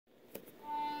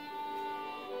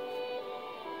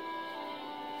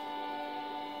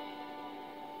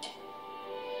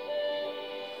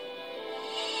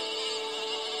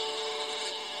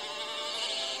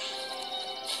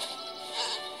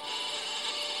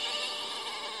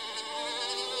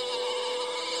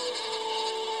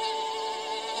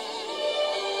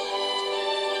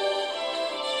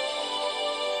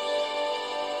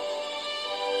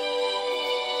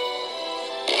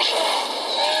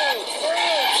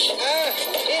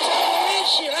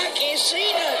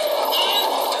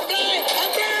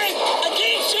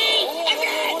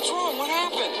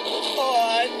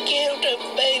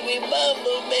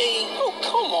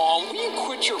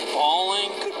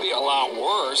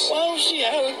worse. I don't see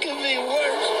how it could be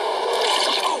worse.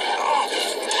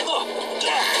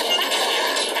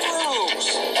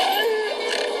 Gross.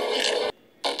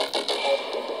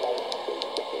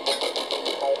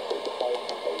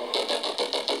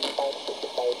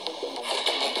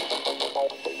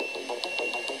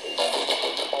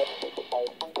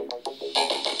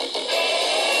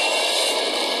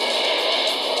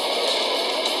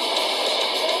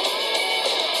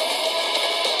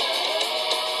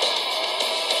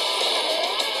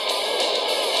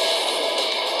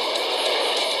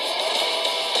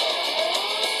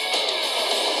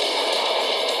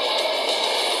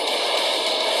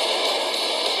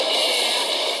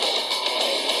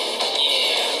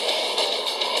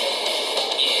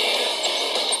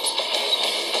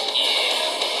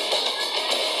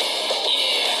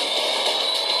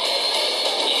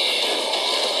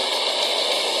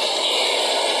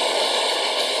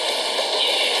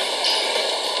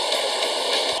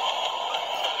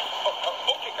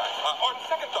 On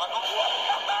second thought,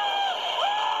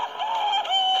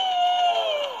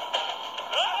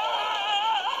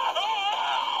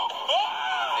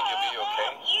 Think you'll be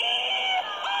okay?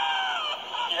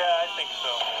 yeah, I think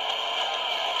so.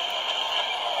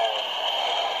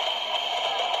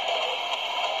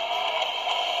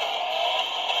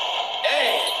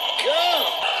 Hey, God.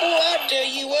 Oh, I tell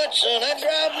you what, son, I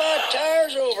drive my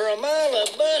tires over a mile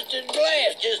of busted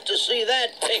glass just to see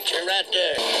that picture right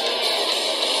there.